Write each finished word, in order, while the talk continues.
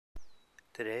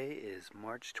Today is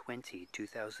March 20,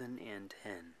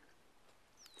 2010.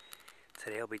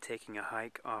 Today I'll be taking a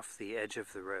hike off the edge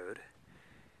of the road.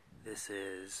 This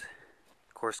is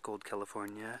Coarse Gold,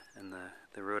 California, and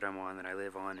the road I'm on that I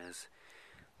live on is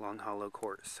Long Hollow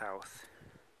Court South.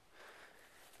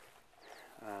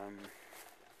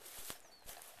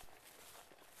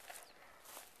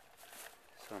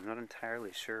 So I'm not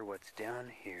entirely sure what's down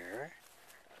here,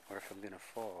 or if I'm going to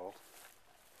fall.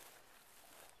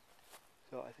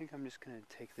 So I think I'm just going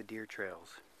to take the deer trails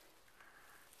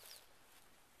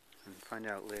and find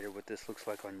out later what this looks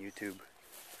like on YouTube.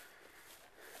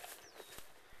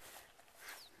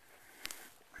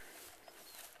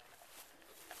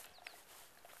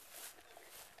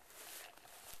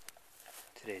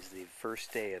 Today's the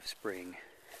first day of spring.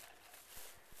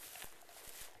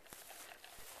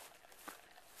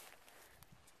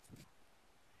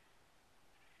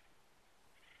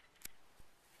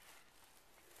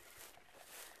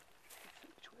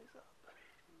 Which way's up? Okay.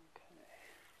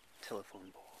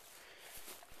 Telephone pole.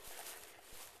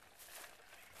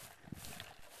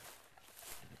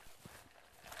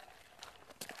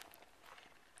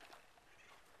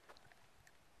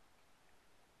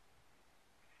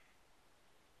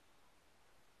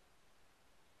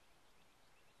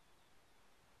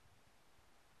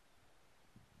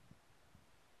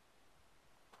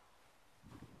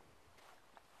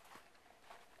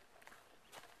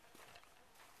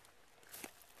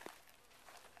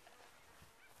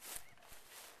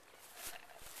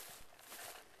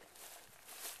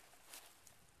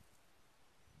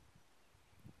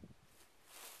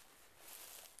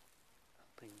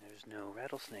 There's no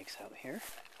rattlesnakes out here.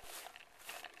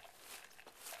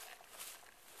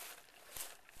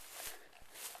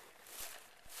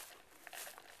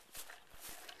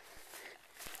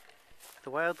 The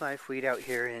wildlife weed out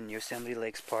here in Yosemite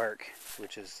Lakes Park,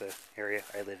 which is the area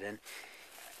I live in,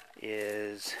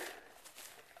 is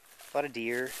a lot of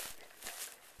deer,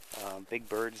 big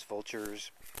birds, vultures,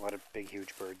 a lot of big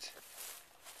huge birds.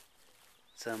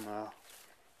 Some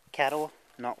cattle,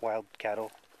 not wild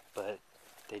cattle, but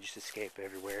they just escape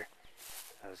everywhere.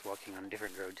 I was walking on a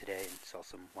different road today and saw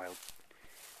some wild,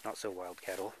 not so wild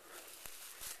cattle,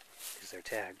 because they're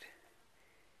tagged.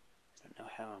 I don't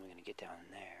know how I'm going to get down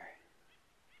there.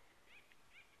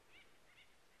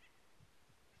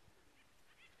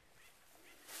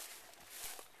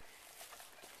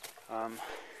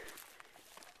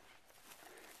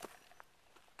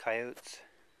 Coyotes,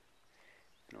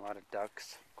 and a lot of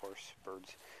ducks, of course,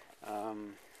 birds.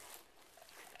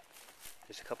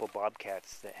 There's a couple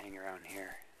bobcats that hang around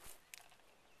here.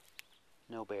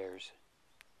 No bears.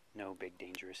 No big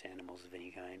dangerous animals of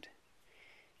any kind.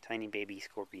 Tiny baby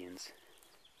scorpions.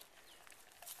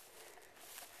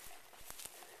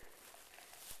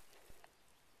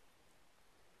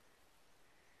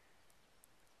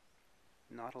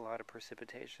 Not a lot of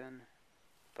precipitation,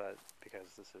 but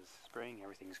because this is spring,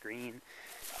 everything's green.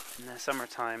 In the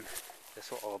summertime,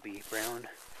 this will all be brown.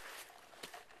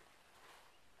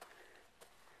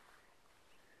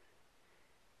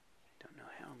 Don't know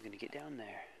how I'm going to get down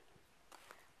there.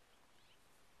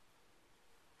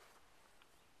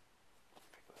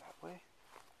 Go that way.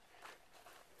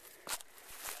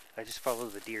 I just follow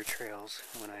the deer trails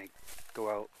when I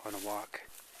go out on a walk.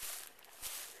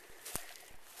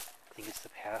 I think it's the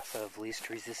path of least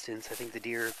resistance. I think the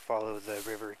deer follow the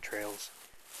river trails.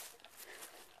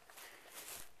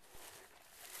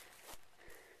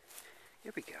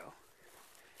 Here we go.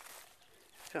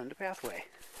 Found a pathway.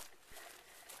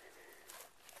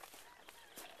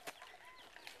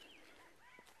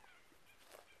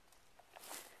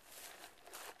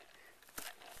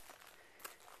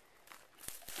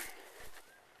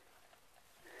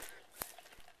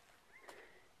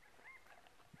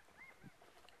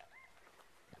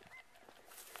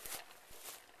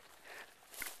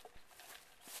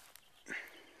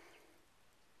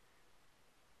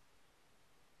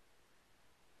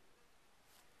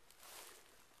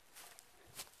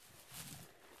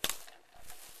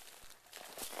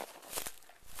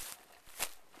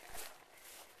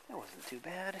 That wasn't too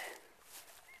bad.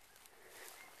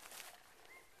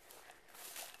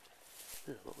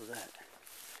 Ugh, what was that?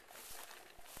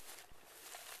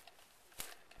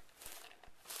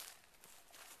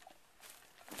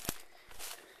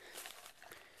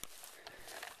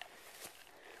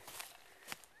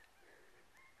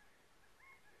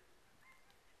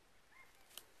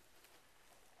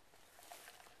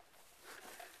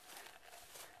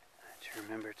 I have to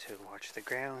remember to watch the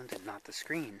ground and not the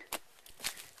screen.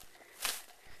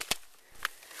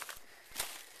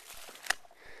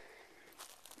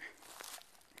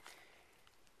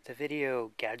 The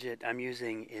video gadget I'm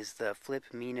using is the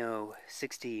FlipMino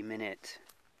 60-minute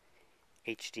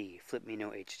HD.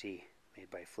 FlipMino HD,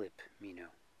 made by FlipMino.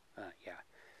 Yeah.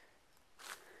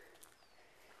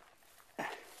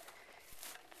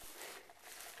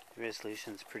 The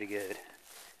resolution's pretty good.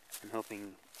 I'm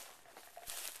hoping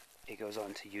it goes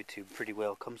on to YouTube pretty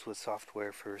well. Comes with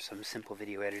software for some simple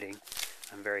video editing.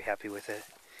 I'm very happy with it.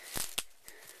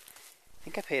 I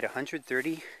think I paid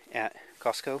 $130 at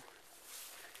Costco.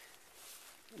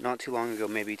 Not too long ago,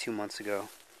 maybe 2 months ago.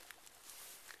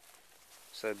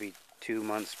 So it'd be 2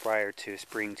 months prior to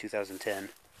Spring 2010.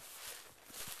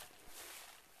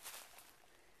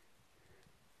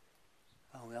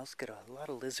 Oh, we also get a lot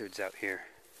of lizards out here.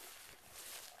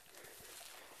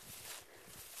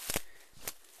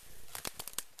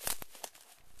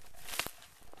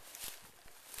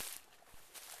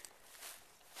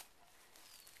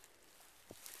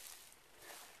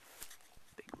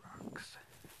 Big rocks.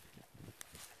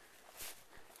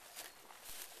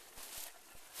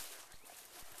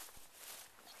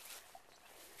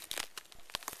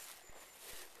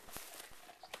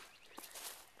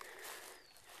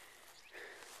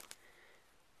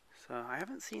 So I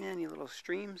haven't seen any little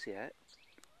streams yet.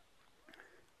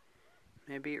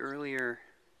 Maybe earlier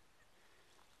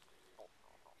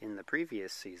in the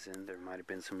previous season there might have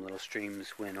been some little streams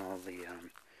when all the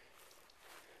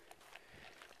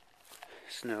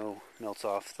snow melts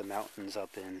off the mountains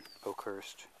up in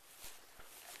Oakhurst.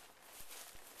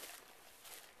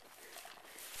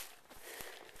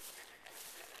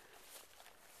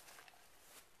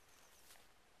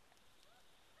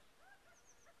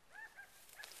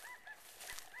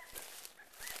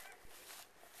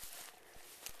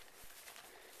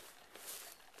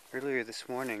 Earlier this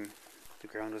morning, the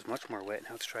ground was much more wet.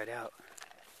 Now it's dried out.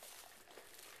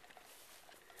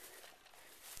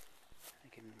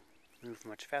 I can move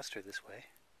much faster this way.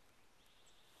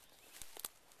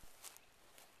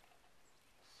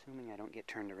 Assuming I don't get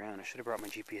turned around. I should have brought my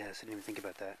GPS. I didn't even think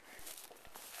about that.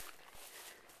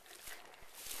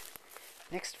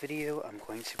 Next video, I'm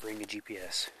going to bring a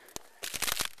GPS.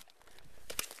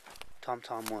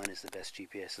 TomTom 1 is the best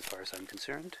GPS as far as I'm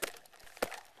concerned.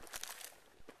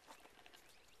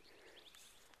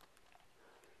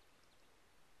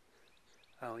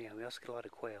 Oh yeah, we also get a lot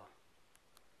of quail.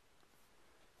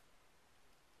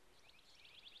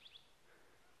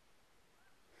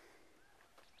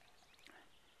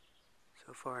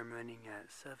 So far I'm running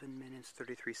at 7 minutes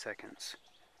 33 seconds.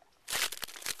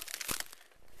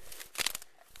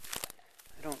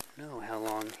 I don't know how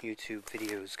long YouTube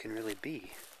videos can really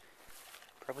be.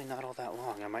 Probably not all that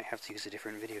long. I might have to use a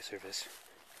different video service.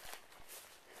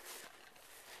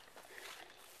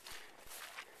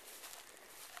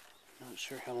 Not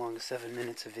sure how long 7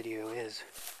 minutes of video is,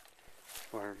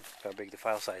 or how big the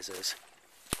file size is.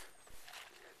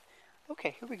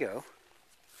 Okay, here we go.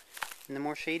 In the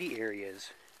more shady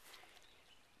areas,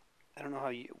 I don't know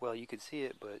how well you could see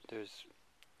it, but there's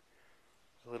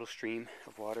a little stream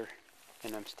of water,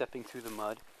 and I'm stepping through the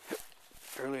mud.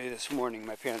 Earlier this morning,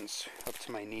 my pants up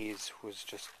to my knees was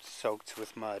just soaked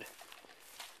with mud.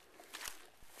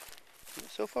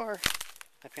 So far,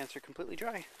 my pants are completely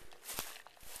dry.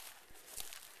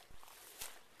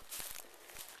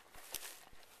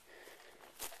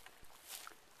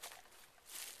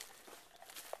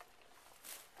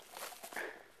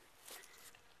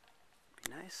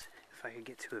 Nice if I could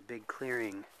get to a big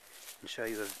clearing and show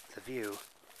you the view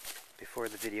before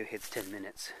the video hits 10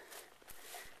 minutes.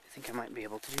 I think I might be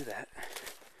able to do that.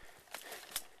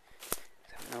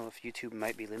 I don't know if YouTube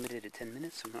might be limited at 10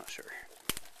 minutes, I'm not sure.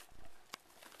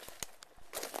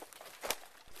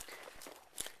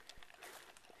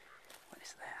 What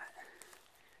is that?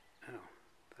 Oh,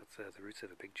 that's the roots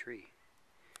of a big tree.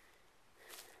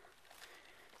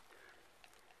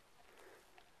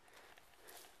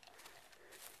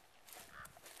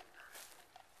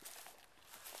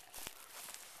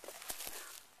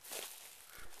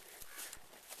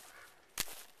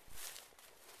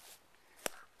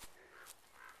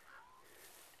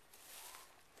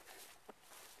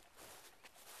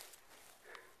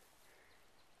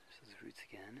 Roots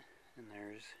again, and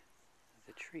there's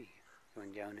the tree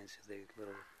going down into the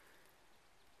little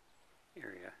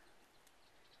area.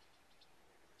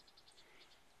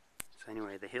 So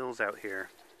anyway, the hills out here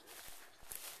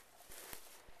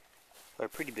are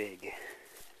pretty big.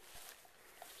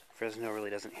 Fresno really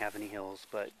doesn't have any hills,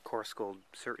 but Coarse Gold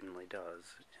certainly does,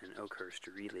 and Oakhurst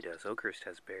really does. Oakhurst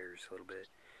has bears a little bit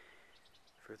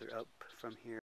further up from here.